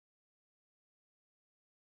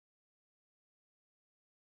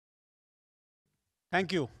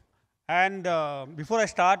Thank you. And before I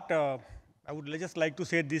start, I would just like to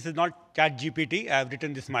say this is not Chat GPT. I have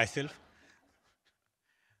written this myself.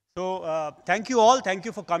 So thank you all. Thank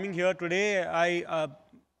you for coming here today.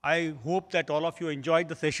 I hope that all of you enjoyed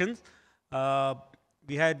the sessions. Uh,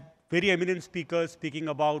 we had very eminent speakers speaking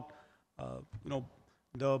about you know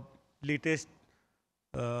the latest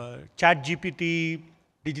Chat GPT,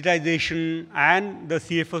 digitization, and the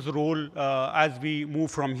CFO's role as we move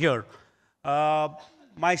from here. Uh,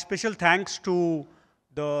 my special thanks to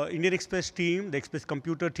the Indian Express team, the Express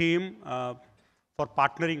Computer team, for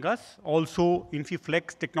partnering us. Also,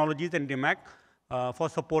 InfiFlex Technologies and DMAC for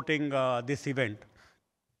supporting this event.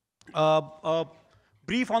 A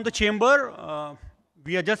brief on the chamber.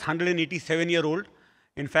 We are just 187-year-old.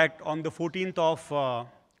 In fact, on the 14th of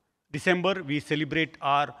December, we celebrate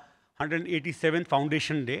our 187th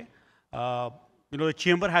Foundation Day. The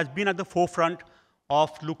chamber has been at the forefront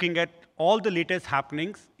of looking at all the latest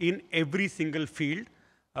happenings in every single field.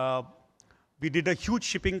 We did a huge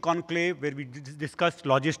shipping conclave where we discussed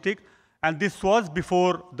logistics, and this was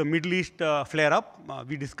before the Middle East flare-up.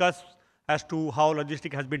 We discussed as to how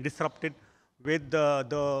logistics has been disrupted with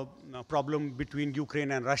the problem between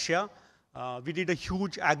Ukraine and Russia. We did a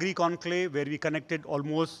huge agri-conclave where we connected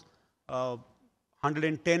almost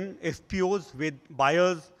 110 FPOs with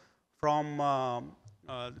buyers from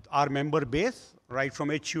our member base, right from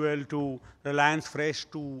HUL to Reliance Fresh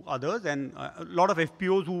to others, and a lot of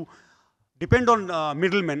FPOs who depend on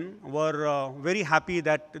middlemen were very happy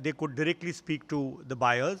that they could directly speak to the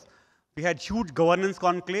buyers. We had huge governance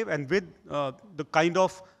conclave, and with the kind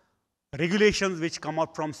of regulations which come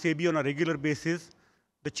up from SEBI on a regular basis,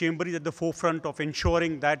 the chamber is at the forefront of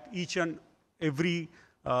ensuring that each and every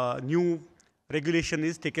new regulation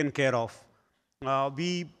is taken care of.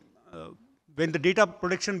 When the data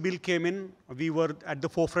protection bill came in, we were at the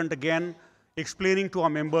forefront again, explaining to our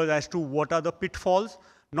members as to what are the pitfalls,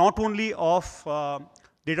 not only of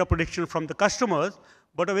data protection from the customers,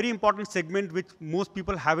 but a very important segment which most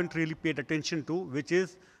people haven't really paid attention to, which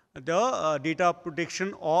is the data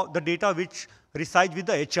protection or the data which resides with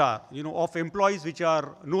the HR, of employees which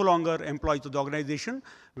are no longer employees of the organization,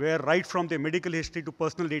 where right from their medical history to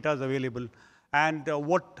personal data is available. And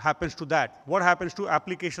what happens to that? What happens to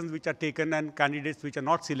applications which are taken and candidates which are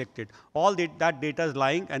not selected? All that data is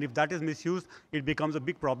lying, and if that is misused, it becomes a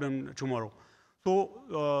big problem tomorrow.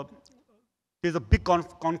 So there's a big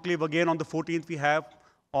conclave again on the 14th we have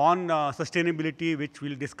on sustainability, which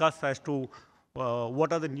we'll discuss as to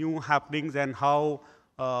what are the new happenings and how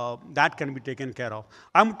that can be taken care of.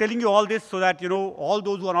 I'm telling you all this so that all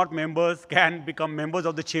those who are not members can become members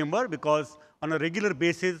of the chamber, because on a regular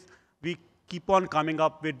basis, we keep on coming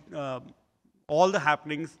up with all the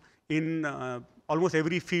happenings in almost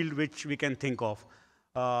every field which we can think of,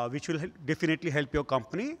 which will definitely help your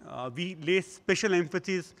company. We lay special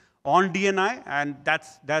emphasis on D&I, and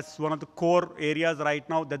that's one of the core areas right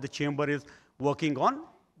now that the chamber is working on.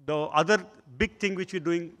 The other big thing which we're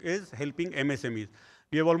doing is helping MSMEs.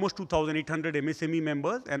 We have almost 2,800 MSME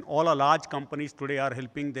members, and all our large companies today are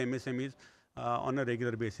helping the MSMEs on a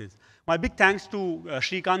regular basis. My big thanks to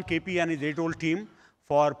Shrikant KP and his editorial team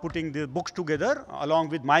for putting the books together, along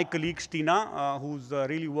with my colleague Tina, who's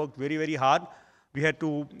really worked very, very hard. We had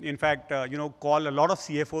to, in fact, call a lot of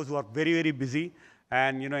CFOs who are very, very busy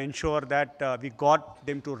and ensure that we got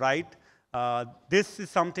them to write. This is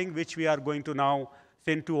something which we are going to now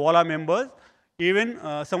send to all our members. Even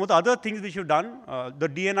some of the other things which we've done, the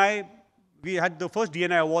D&I, we had the first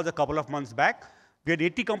D&I awards a couple of months back. We had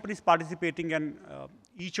 80 companies participating, and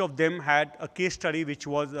each of them had a case study which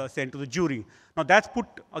was sent to the jury. Now that's put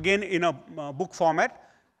again in a book format.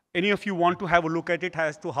 Any of you want to have a look at it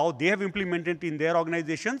as to how they have implemented in their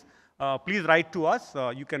organizations, please write to us.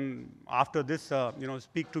 You can, after this,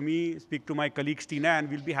 speak to me, speak to my colleague Tina, and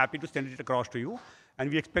we'll be happy to send it across to you.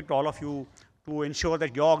 And we expect all of you to ensure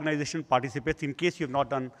that your organization participates, in case you have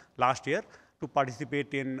not done last year, to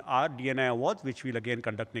participate in our D&I awards, which we'll again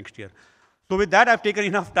conduct next year. So with that, I've taken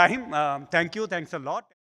enough time. Thank you. Thanks a lot.